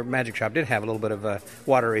 or Magic Shop did have a little bit of a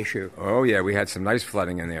water issue. Oh, yeah. We had some nice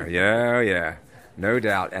flooding in there. Yeah. No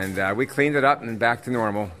doubt. And we cleaned it up and back to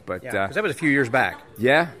normal. But because that was a few years back.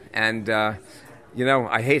 Yeah. And, you know,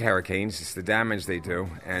 I hate hurricanes. It's the damage they do.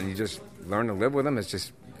 And you just learn to live with them. It's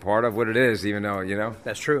just part of what it is, even though, you know.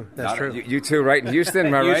 That's true. That's true. You too, right? In Houston,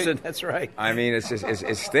 am I right? Houston, that's right. I mean, it's just,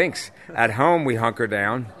 it stinks. At home, we hunker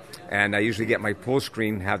down. And I usually get my pool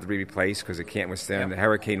screen have to be replaced because it can't withstand the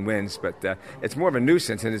hurricane winds. But it's more of a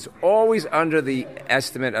nuisance, and it's always under the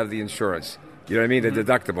estimate of the insurance. You know what I mean? The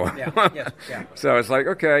deductible. Yeah. So it's like,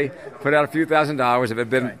 okay, put out a few $1,000s. If it had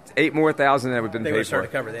been $8,000 more, that would have been paid for. They would start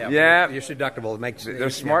to cover that. Yeah. Your deductible makes. They're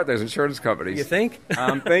smart, those insurance companies. You think?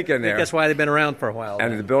 I'm thinking there. That's why they've been around for a while.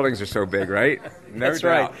 And the buildings are so big, right? That's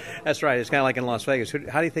doubt. Right. That's right. It's kind of like in Las Vegas.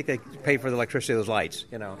 How do you think they pay for the electricity of those lights?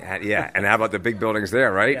 You know. Yeah. And how about the big buildings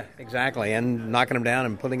there, right? Yeah, exactly. And knocking them down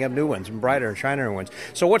and putting up new ones and brighter and shinier ones.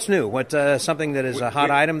 So what's new? What something that is a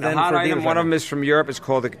hot item then? A hot for item. One of them is from Europe. It's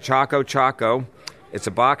called the Choco. It's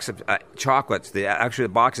a box of chocolates. Actually,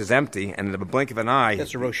 the box is empty, and in the blink of an eye.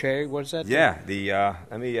 That's a Rocher. What is that? Yeah.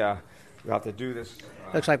 Let me. We'll have to do this.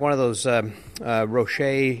 Looks like one of those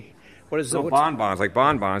Rocher. What is it? Bonbons, like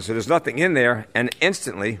bonbons. So there's nothing in there, and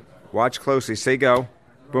instantly, watch closely. Say go,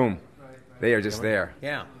 boom. They are just there.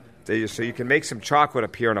 Yeah. So you can make some chocolate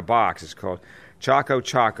appear in a box. It's called Choco.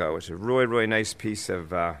 It's a really, really nice piece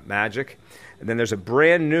of magic. And then there's a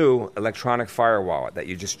brand new electronic fire wallet that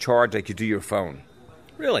you just charge like you do your phone.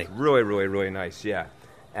 Really? Really, really, really nice, yeah.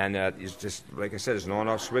 And it's just, like I said, it's an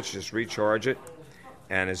on-off switch. Just recharge it,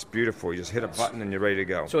 and it's beautiful. You just hit a button, and you're ready to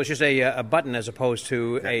go. So it's just a button as opposed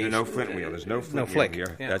to There's no flint wheel. There's no flint wheel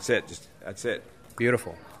here. Yeah. That's it. That's it.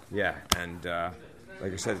 Beautiful. Yeah, and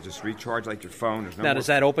like I said, it just recharge like your phone. There's no now, does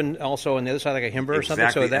that open also on the other side like a Himber or something?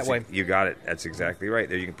 So that way... You got it. That's exactly right.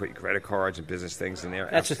 There you can put your credit cards and business things in there.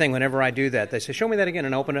 That's the thing. Whenever I do that, they say, show me that again,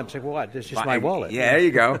 and open it up and say, well, what? It's just my wallet. Yeah, there you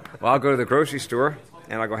go. Well, I'll go to the grocery store.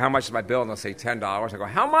 And I go, how much is my bill? And they'll say $10. I go,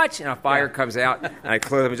 how much? And a fire comes out, and I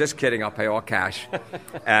close them. Just kidding, I'll pay all cash.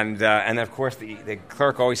 And then, of course, the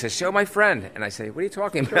clerk always says, show my friend. And I say, what are you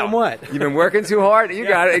talking about? Show him what? You've been working too hard? You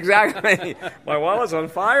got it, exactly. My wallet's on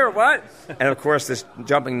fire, what? And, of course, this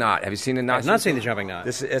jumping knot. Have you seen the knot? I've not seen the jumping knot.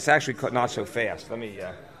 It's actually called Not So Fast. Let me...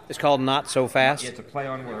 It's called Not So Fast? Yeah, it's a play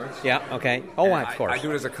on words. Yeah, okay. Oh, of course. I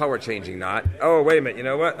do it as a color-changing knot. Oh, wait a minute. You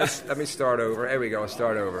know what? Let me start over. There we go. I'll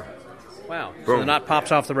start over. Wow. Boom. So the knot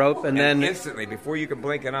pops off the rope, and then... instantly, before you can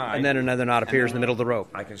blink an eye... And then another knot appears in the middle of the rope.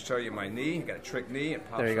 I can show you my knee. You got a trick knee. It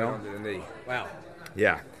pops right onto the knee. Wow.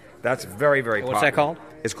 Yeah. That's very, very popular. What's that called?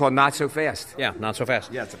 It's called Not So Fast. Yeah, Not So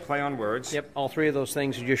Fast. Yeah, it's a play on words. Yep. All three of those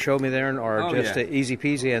things you just showed me there are just easy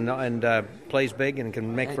peasy and plays big and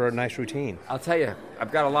can make for a nice routine. I'll tell you,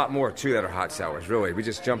 I've got a lot more, too, that are hot sellers, really. We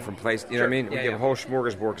just jump from place... You know what I mean? We have a whole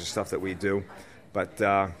smorgasbord of stuff that we do.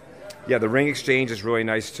 But... yeah, the ring exchange is really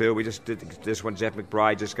nice, too. We just did this one Jeff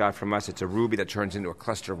McBride just got from us. It's a ruby that turns into a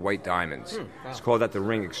cluster of white diamonds. Wow. It's called that the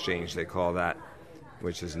ring exchange, they call that,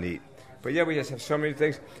 which is neat. But, yeah, we just have so many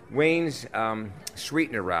things. Wayne's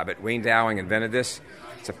sweetener rabbit, Wayne Dowling invented this.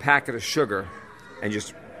 It's a packet of sugar, and you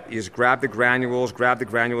just grab the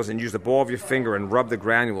granules, and use the ball of your finger and rub the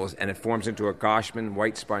granules, and it forms into a Goshman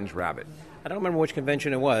white sponge rabbit. I don't remember which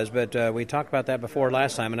convention it was, but we talked about that before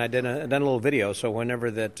last time, and I done a little video, so whenever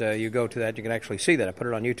that you go to that, you can actually see that. I put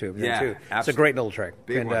it on YouTube too. Absolutely. It's a great little trick,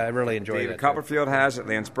 and I really enjoyed it. David Copperfield has it,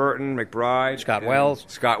 Lance Burton, McBride. Scott Wells.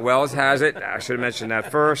 Scott Wells has it. I should have mentioned that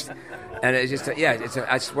first. And it's just,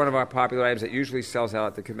 it's one of our popular items that usually sells out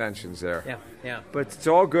at the conventions there. Yeah. But it's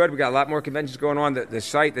all good. We got a lot more conventions going on. The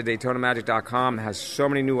site, the DaytonaMagic.com, has so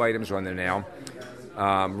many new items on there now.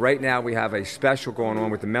 Right now, we have a special going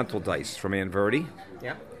on with the mental dice from Ann Verde.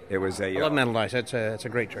 Yeah. It was I love mental dice. It's a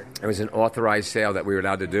great trick. It was an authorized sale that we were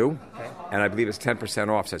allowed to do, and I believe it's 10%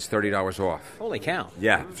 off, so it's $30 off. Holy cow.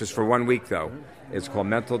 Yeah, just for 1 week, though. It's called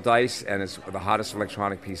Mental Dice, and it's the hottest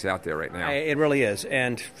electronic piece out there right now. It really is,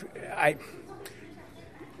 and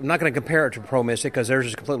I'm not going to compare it to Pro Mystic because theirs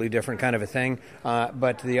is a completely different kind of a thing.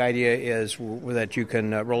 But the idea is that you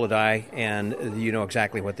can roll a die and you know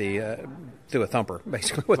exactly what do a thumper,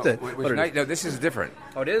 basically. What it is. No, this is different.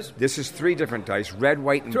 Oh, it is? This is 3 different dice, red,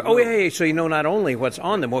 white, and blue. Oh, yeah, so you know not only what's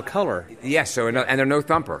on them, what color. Yes, and they're no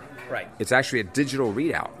thumper. Right. It's actually a digital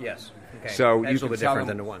readout. Yes. Okay. So that's you a little bit different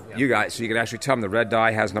than the one. Yeah. So you can actually tell them the red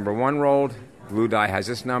die has number 1 rolled, blue die has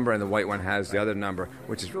this number, and the white one has the other number,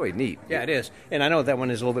 which is really neat. Yeah, it is. And I know that one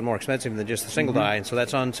is a little bit more expensive than just the single die, and so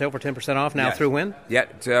that's on sale for 10% off now through when? Yeah,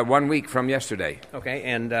 1 week from yesterday. Okay,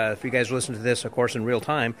 and if you guys listen to this, of course, in real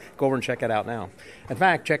time, go over and check it out now. In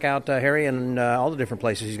fact, check out Harry and all the different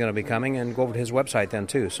places he's going to be coming, and go over to his website then,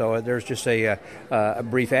 too. So there's just a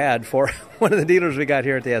brief ad for one of the dealers we got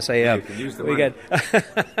here at the S.A.M. You can use the money.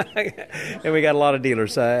 And we got a lot of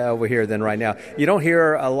dealers over here then right now. You don't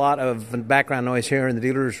hear a lot of background noise here in the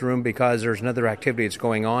dealer's room because there's another activity that's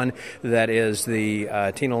going on. That is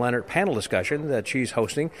the Tina Leonard panel discussion that she's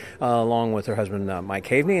hosting along with her husband Mike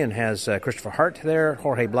Haveney, and has Christopher Hart there,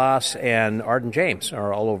 Jorge Blas, and Arden James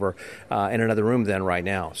are all over in another room then right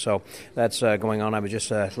now. So that's going on. I was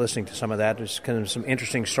just listening to some of that. There's kind of some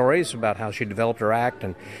interesting stories about how she developed her act,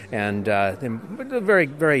 and very,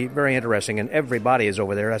 very, very interesting. And everybody is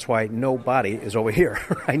over there. That's why nobody is over here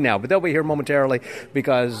right now. But they'll be here momentarily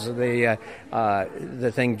because the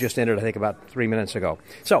thing just ended, I think, about 3 minutes ago.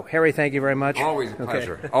 So, Harry, thank you very much. Always a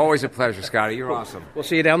pleasure. Always a pleasure, Scotty. You're awesome. We'll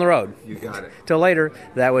see you down the road. You got it. Till later.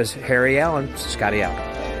 That was Harry Allen. Scotty out.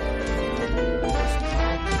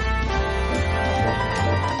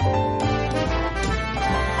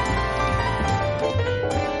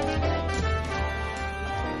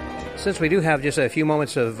 Since we do have just a few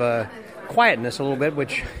moments of quietness a little bit,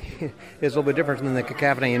 which is a little bit different than the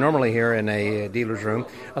cacophony you normally hear in a dealer's room,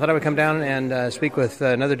 I thought I would come down and speak with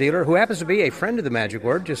another dealer who happens to be a friend of the Magic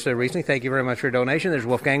Word just recently. Thank you very much for your donation. There's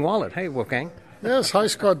Wolfgang Wallet. Hey, Wolfgang. Yes, hi,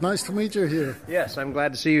 Scott. Nice to meet you here. Yes, I'm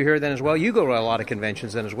glad to see you here then as well. You go to a lot of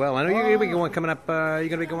conventions then as well. I know you're going to be going coming up. You're going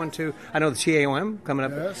to be going to, I know, the S.A.M. coming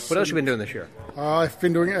up. Yes. What else have you been doing this year? I've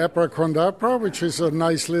been doing Abracadabra, which is a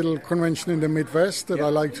nice little convention in the Midwest that I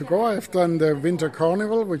like to go. I've done the Winter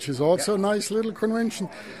Carnival, which is also a nice little convention.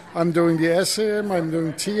 I'm doing the S.A.M., I'm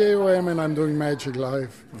doing TAOM, and I'm doing Magic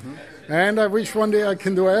Live. Mm-hmm. And I wish one day I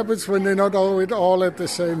can do Abbott's when they not do it all at the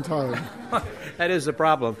same time. That is the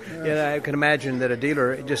problem. Yes. Yeah, I can imagine that a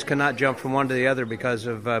dealer just cannot jump from one to the other because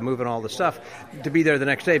of moving all the stuff to be there the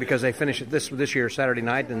next day, because they finish it this year Saturday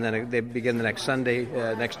night, and then they begin the next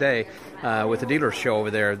day with the dealer's show over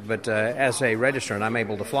there. But as a registrant, I'm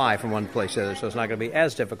able to fly from one place to the other, so it's not going to be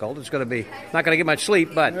as difficult. It's going to be not going to get much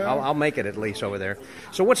sleep, but yeah. I'll make it at least over there.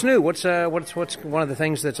 So what's new? What's one of the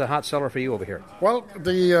things that's a hot seller for you over here? Well,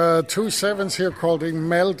 the 2 7s here called in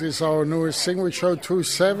Melt is our newest thing. We show 2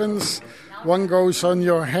 7s. One goes on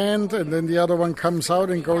your hand, and then the other one comes out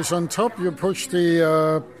and goes on top. You push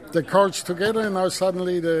the cards together, and now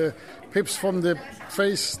suddenly the pips from the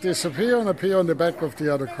face disappear and appear on the back of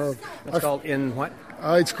the other card. It's called in what?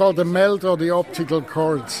 It's called the Melt or the optical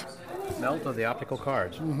cards. Melt of the optical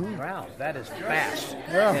cards. Mm-hmm. Wow, that is fast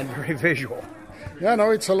and very visual. Yeah, no,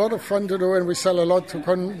 it's a lot of fun to do, and we sell a lot to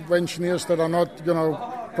conventioneers that are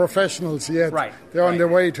not, professionals yet. Right. They're on their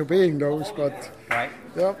way to being those, but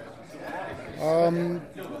yeah.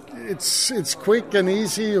 It's quick and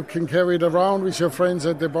easy. You can carry it around with your friends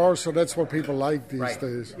at the bar, so that's what people like these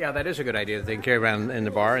days. Yeah, that is a good idea that they can carry around in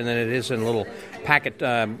the bar, and then it is in a little pocket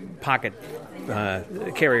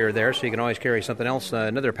carrier there, so you can always carry something else,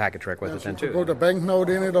 another packet trick with it then too. Put a banknote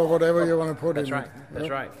in it or whatever you want to put in it. That's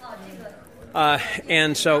right.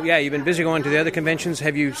 And so, you've been busy going to the other conventions.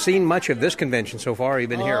 Have you seen much of this convention so far, or have you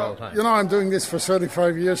been here all the time? I'm doing this for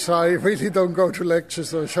 35 years, so I really don't go to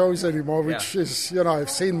lectures or shows anymore, which is, I've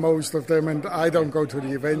seen most of them, and I don't go to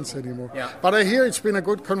the events anymore. Yeah. But I hear it's been a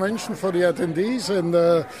good convention for the attendees, and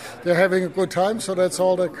they're having a good time, so that's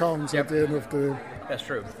all that counts at the end of the... That's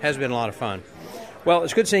true. Has been a lot of fun. Well,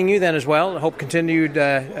 it's good seeing you then as well. I hope continued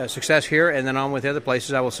success here, and then on with the other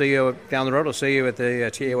places. I will see you down the road. I'll see you at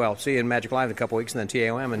the TAOL. See you in Magic Live in a couple weeks, and then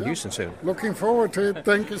TAOM in Houston soon. Looking forward to it.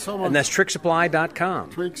 Thank you so much. And that's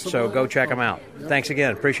tricksupply.com. So go check them out. Yep. Thanks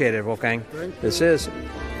again. Appreciate it, Wolfgang. This is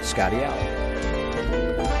Scotty out.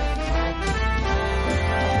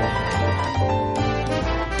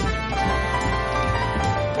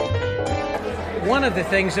 One of the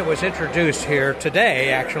things that was introduced here today,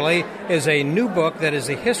 actually, is a new book that is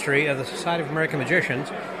the history of the Society of American Magicians,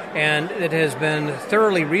 and it has been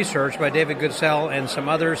thoroughly researched by David Goodsell and some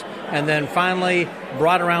others, and then finally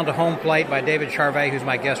brought around to home plate by David Charvet, who's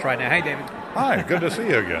my guest right now. Hey, David. Hi, good to see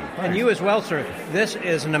you again. And you as well, sir. This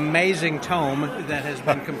is an amazing tome that has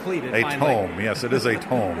been completed. A finally. tome, yes, it is a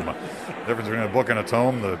tome. The difference between a book and a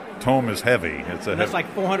tome, the tome is heavy. That's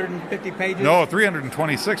like 450 pages? No,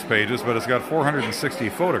 326 pages, but it's got 460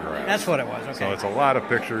 photographs. That's what it was, okay. So it's a lot of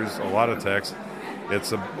pictures, a lot of text.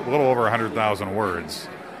 It's a little over 100,000 words.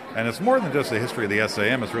 And it's more than just the history of the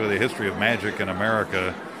S.A.M., it's really the history of magic in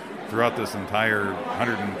America throughout this entire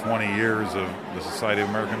 120 years of the Society of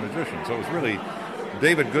American Magicians. So it was really,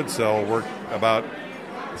 David Goodsell worked about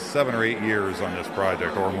 7 or 8 years on this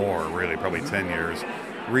project, or more, really, probably 10 years,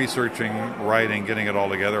 researching, writing, getting it all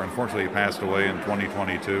together. Unfortunately, he passed away in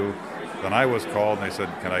 2022. Then I was called, and they said,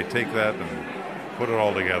 can I take that and put it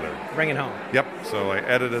all together? Bring it home. Yep. So I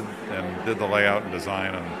edited and did the layout and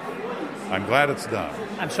design, and I'm glad it's done.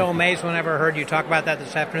 I'm so amazed whenever I heard you talk about that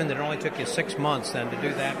this afternoon that it only took you 6 months then to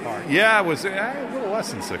do that part. Yeah, it was a little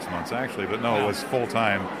less than 6 months, actually, but no, It was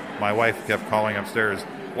full-time. My wife kept calling upstairs,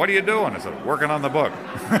 what are you doing? I said, working on the book.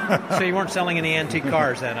 So you weren't selling any antique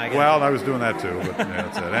cars then, I guess? Well, I was doing that too, but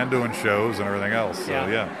that's it. And doing shows and everything else. So,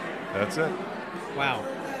 yeah, that's it. Wow.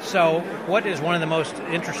 So what is one of the most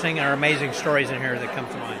interesting or amazing stories in here that comes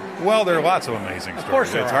to mind? Well, there are lots of amazing stories. Of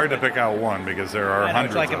course there It's are, hard to pick out one because there are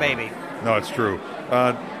hundreds it's like of a baby. them. No, it's true.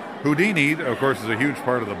 Houdini, of course, is a huge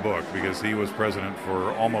part of the book because he was president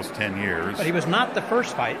for almost 10 years. But he was not the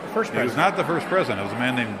first president. He was not the first president. It was a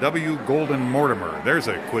man named W. Golden Mortimer. There's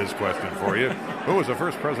a quiz question for you. Who was the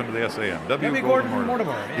first president of the S.A.M.? W. Golden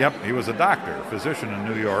Mortimer. Yeah. Yep, he was a doctor, physician in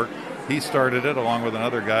New York. He started it along with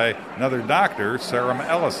another guy, another doctor, S.A.M.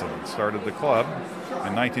 Ellison, started the club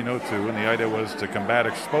in 1902, and the idea was to combat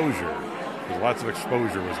exposure. Because lots of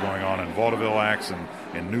exposure was going on in vaudeville acts and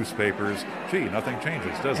in newspapers. Gee, nothing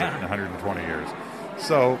changes, does it, in 120 years?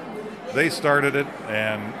 So they started it,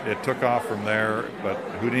 and it took off from there, but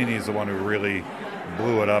Houdini is the one who really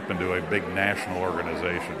blew it up into a big national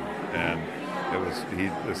organization. And it was,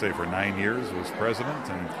 they say for 9 years was president,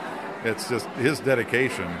 and it's just his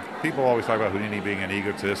dedication. People always talk about Houdini being an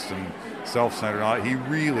egotist and self-centered and all that. He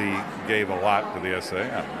really gave a lot to the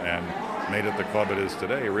S.A.M. and made it the club it is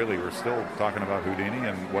today. Really, we're still talking about Houdini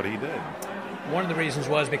and what he did. One of the reasons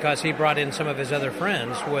was because he brought in some of his other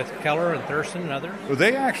friends with Keller and Thurston and others. Well,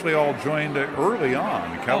 they actually all joined early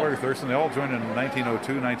on. Keller, Thurston, they all joined in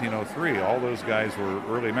 1902, 1903. All those guys were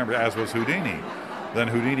early members, as was Houdini. Then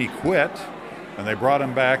Houdini quit, and they brought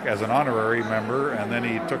him back as an honorary member, and then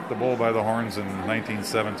he took the bull by the horns in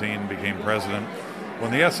 1917, became president.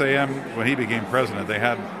 When the S.A.M., when he became president, they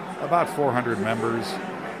had about 400 members,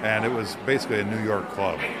 and it was basically a New York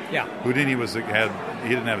club. Yeah. Houdini he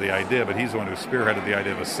didn't have the idea, but he's the one who spearheaded the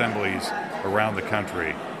idea of assemblies around the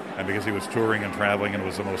country. And because he was touring and traveling and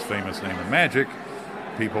was the most famous name in magic,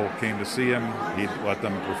 people came to see him. He'd let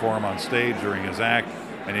them perform on stage during his act,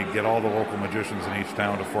 and he'd get all the local magicians in each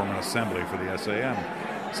town to form an assembly for the S.A.M.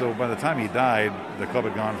 So by the time he died, the club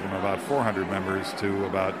had gone from about 400 members to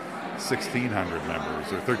about 1,600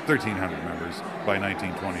 members, or 1,300 members by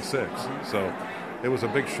 1926. So it was a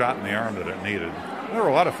big shot in the arm that it needed. There were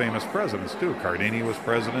a lot of famous presidents, too. Cardini was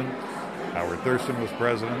president. Howard Thurston was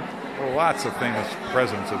president. There were lots of famous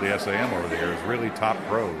presidents of the S.A.M. over the years, really top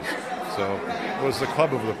pros. So it was the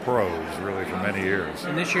club of the pros, really, for many years.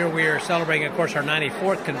 And this year we are celebrating, of course, our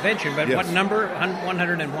 94th convention, but what number?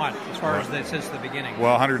 100 and what, as far as since the beginning?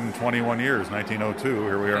 Well, 121 years, 1902.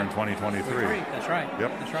 Here we are in 2023. That's right.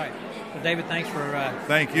 Yep. That's right. Well, David, thanks for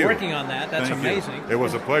working on that. That's amazing. It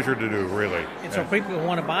was a pleasure to do, really. And so people who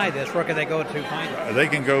want to buy this, where can they go to find it? They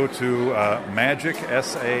can go to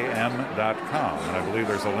magicsam.com, and I believe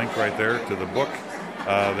there's a link right there to the book.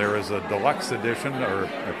 There is a deluxe edition, or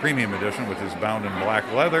a premium edition, which is bound in black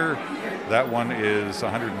leather. That one is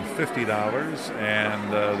 $150,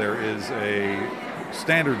 and there is a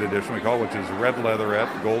standard edition, we call it, which is red leatherette,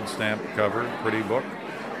 gold stamp cover, pretty book.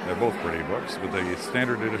 They're both pretty books, but the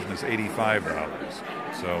standard edition is $85.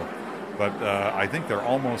 So, but I think they're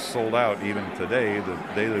almost sold out even today, the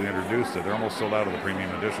day that we introduced it. They're almost sold out of the premium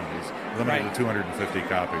edition. It's limited to 250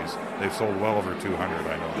 copies. They've sold well over 200,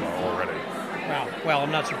 I know, already. Wow. Well,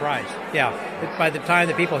 I'm not surprised. Yeah. By the time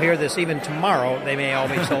that people hear this, even tomorrow, they may all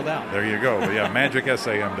be sold out. There you go. But yeah,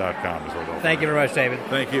 magicsam.com is where they'll Thank you very much, David.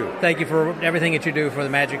 Thank you. Thank you for everything that you do for the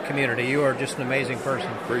magic community. You are just an amazing person.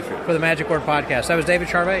 Appreciate it. For the Magic Word Podcast. That was David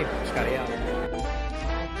Charvet. Scotty out.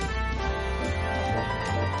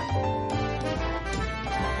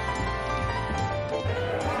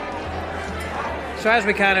 So as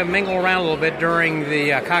we kind of mingle around a little bit during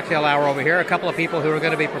the cocktail hour over here, a couple of people who are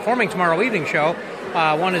going to be performing tomorrow evening show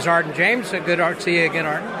One is Arden James. Good to see you again,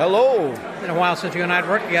 Arden. Hello. It's been a while since you and I had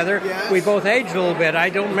worked together. Yes. We both aged a little bit. I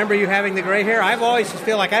don't remember you having the gray hair. I've always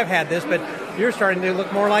feel like I've had this, but you're starting to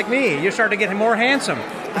look more like me. You're starting to get more handsome.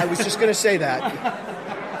 I was just going to say that.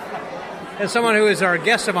 As someone who is our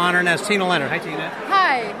guest of honor, and that's Tina Leonard. Hi, Tina.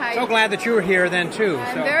 Hi. So glad that you were here then, too.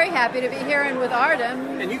 I'm very happy to be here and with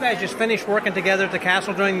Arden. And you guys just finished working together at the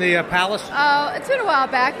castle during the palace? It's been a while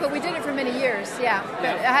back, but we did it for many years, yeah. But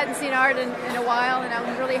I hadn't seen Arden in a while, and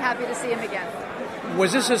I'm really happy to see him again.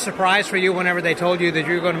 Was this a surprise for you whenever they told you that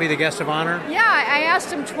you were going to be the guest of honor? Yeah, I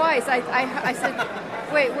asked him twice. I said,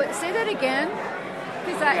 wait, say that again?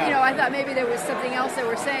 Because I thought maybe there was something else they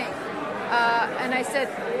were saying. And I said,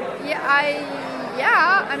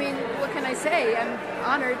 I mean, what can I say? I'm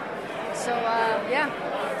honored. So, yeah.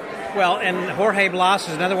 Well, and Jorge Blas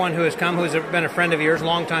is another one who has come, who's been a friend of yours,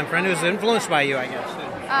 longtime friend, who's influenced by you, I guess.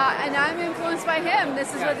 And I'm influenced by him.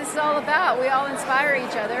 This is what this is all about. We all inspire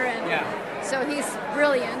each other, and so he's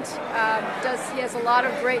brilliant. He has a lot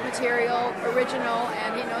of great material, original,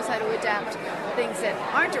 and he knows how to adapt things that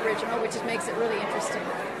aren't original, which makes it really interesting.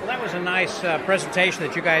 Well, that was a nice presentation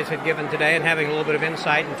that you guys had given today, and having a little bit of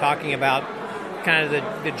insight and talking about kind of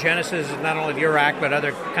the genesis of not only of your act, but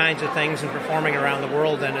other kinds of things and performing around the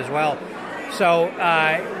world then as well. So,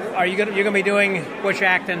 you're going to be doing which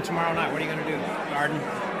act then tomorrow night? What are you going to do, Arden?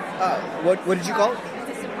 What did you call it?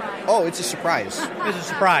 It's a surprise. Oh, it's a surprise. It's a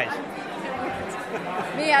surprise.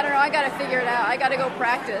 Me, I don't know. I got to figure it out. I got to go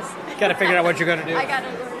practice. Got to figure out what you're going to do. I got to.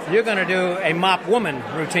 You're going to do a mop woman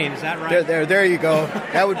routine. Is that right? There you go.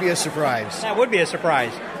 That would be a surprise. That would be a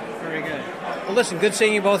surprise. Very good. Well, listen, good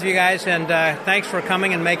seeing you, both of you guys, and thanks for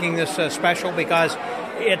coming and making this special, because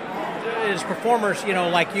it is performers,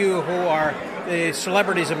 like you, who are the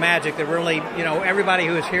celebrities of magic that really, everybody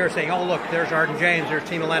who is here saying, oh, look, there's Arden James, there's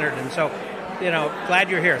Tina Leonard, and so, glad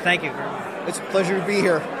you're here. Thank you very much. It's a pleasure to be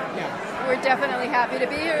here. Yeah. We're definitely happy to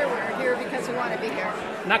be here. We're here because we want to be here.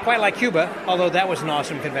 Not quite like Cuba, although that was an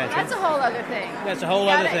awesome convention. That's a whole other thing. That's a whole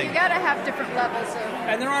other thing. You got to have different levels of...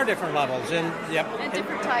 And there are different levels, and And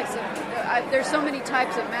different types of... there's so many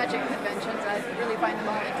types of magic conventions. I really find them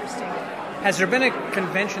all interesting. Has there been a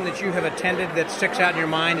convention that you have attended that sticks out in your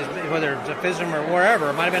mind, whether it's a FISM or wherever?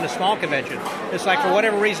 It might have been a small convention. It's like, for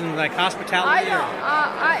whatever reason, like hospitality?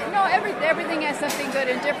 Everything has something good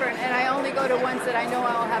and different, and I only go to ones that I know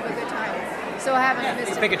I'll have a good time. So I haven't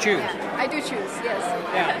missed it. Pick and choose. Yeah, I do choose, yes.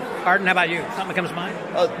 Yeah. Arden, how about you? Something comes to mind?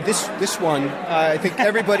 This one, I think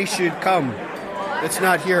everybody should come. It's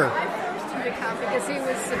not here. I forced him to come because he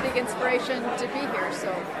was a big inspiration to be here,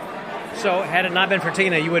 so... So, had it not been for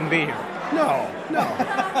Tina, you wouldn't be here? No.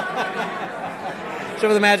 So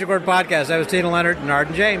for the Magic Word Podcast, that was Tina Leonard and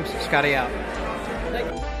Arden James. Scotty out.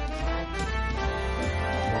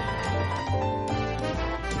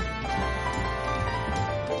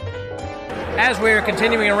 As we're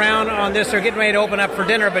continuing around on this, they're getting ready to open up for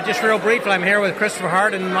dinner, but just real briefly, I'm here with Christopher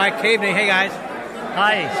Hart and Mike Caveney. Hey, guys.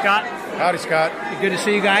 Hi, Scott. Howdy, Scott. Good to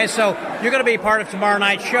see you guys. So you're going to be part of tomorrow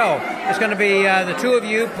night's show. It's going to be the two of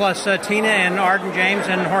you plus Tina and Arden James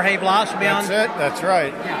and Jorge Blas will be on. That's it. That's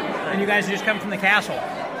right. Yeah. And you guys just come from the castle.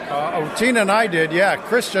 Tina and I did, yeah.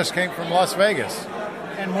 Chris just came from Las Vegas.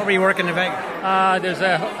 And where were you working in Vegas? There's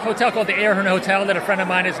a hotel called the Airhorn Hotel that a friend of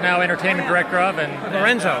mine is now entertainment director of. And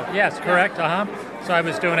Lorenzo. Yes, correct. So I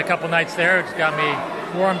was doing a couple nights there. It's got me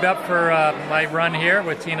warmed up for my run here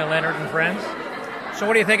with Tina Leonard and friends. So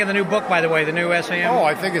what do you think of the new book, by the way, the new S.A.M? Oh,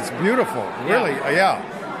 I think it's beautiful. Really, yeah.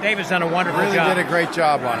 David's done a wonderful job. Really did a great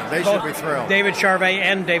job on it. They should be thrilled. David Charvet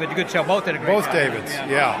and David Goodsell both did a great job. Both Davids,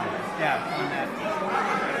 yeah.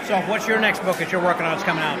 So what's your next book that you're working on that's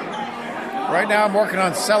coming out? Right now I'm working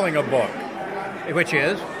on selling a book. Which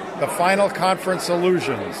is? The Final Conference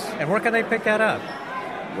Illusions. And where can they pick that up?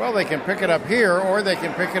 Well, they can pick it up here, or they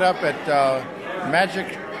can pick it up at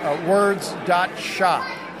magicwords.shop.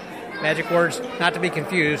 Magic Words, not to be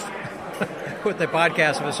confused with the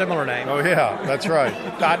podcast of a similar name. Oh, yeah, that's right.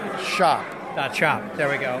 .shop. .shop. There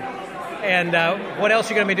we go. And what else are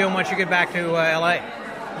you going to be doing once you get back to L.A.?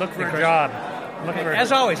 Look for a job.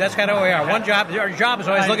 As always, that's kind of who we are. One job, our job is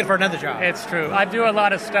always looking for another job. It's true. I do a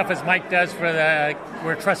lot of stuff as Mike does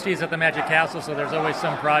we're trustees at the Magic Castle, so there's always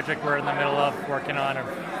some project we're in the middle of working on or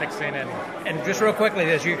fixing. And just real quickly,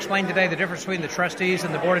 as you explained today, the difference between the trustees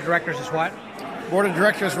and the board of directors is what? Board of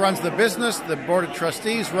directors runs the business. The board of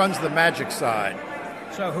trustees runs the magic side.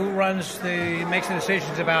 So who makes the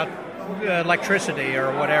decisions about electricity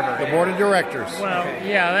or whatever? The board of directors. Well,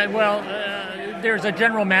 there's a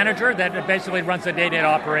general manager that basically runs the day-to-day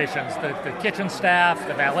operations. The kitchen staff,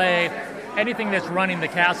 the valet, anything that's running the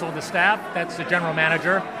castle, the staff, that's the general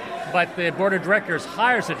manager. but the board of directors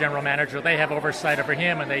hires the general manager. They have oversight over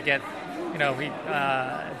him, and they get,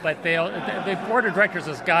 but the board of directors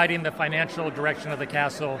is guiding the financial direction of the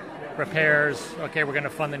castle. Repairs, okay, we're going to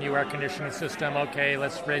fund the new air conditioning system. Okay,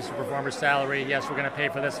 let's raise the performer's salary. Yes, we're going to pay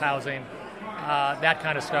for this housing. That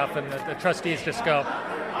kind of stuff. And the trustees just go,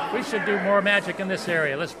 we should do more magic in this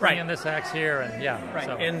area. Let's bring in this axe here. And Right.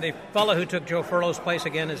 So. And the fellow who took Joe Furlow's place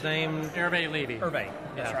again is named? Hervé Levy. Hervé,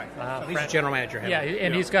 that's right. So he's the general manager. Yeah,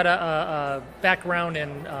 and he's got a background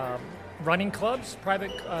in running clubs,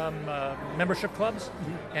 private membership clubs,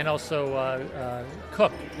 and also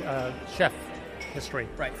cook, chef history,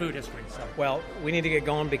 food history. So. Well, we need to get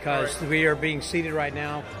going because we are being seated right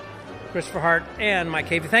now. Christopher Hart and Mike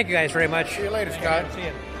Cavey. Thank you guys very much. See you later, Scott. See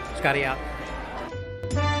you. Scotty out.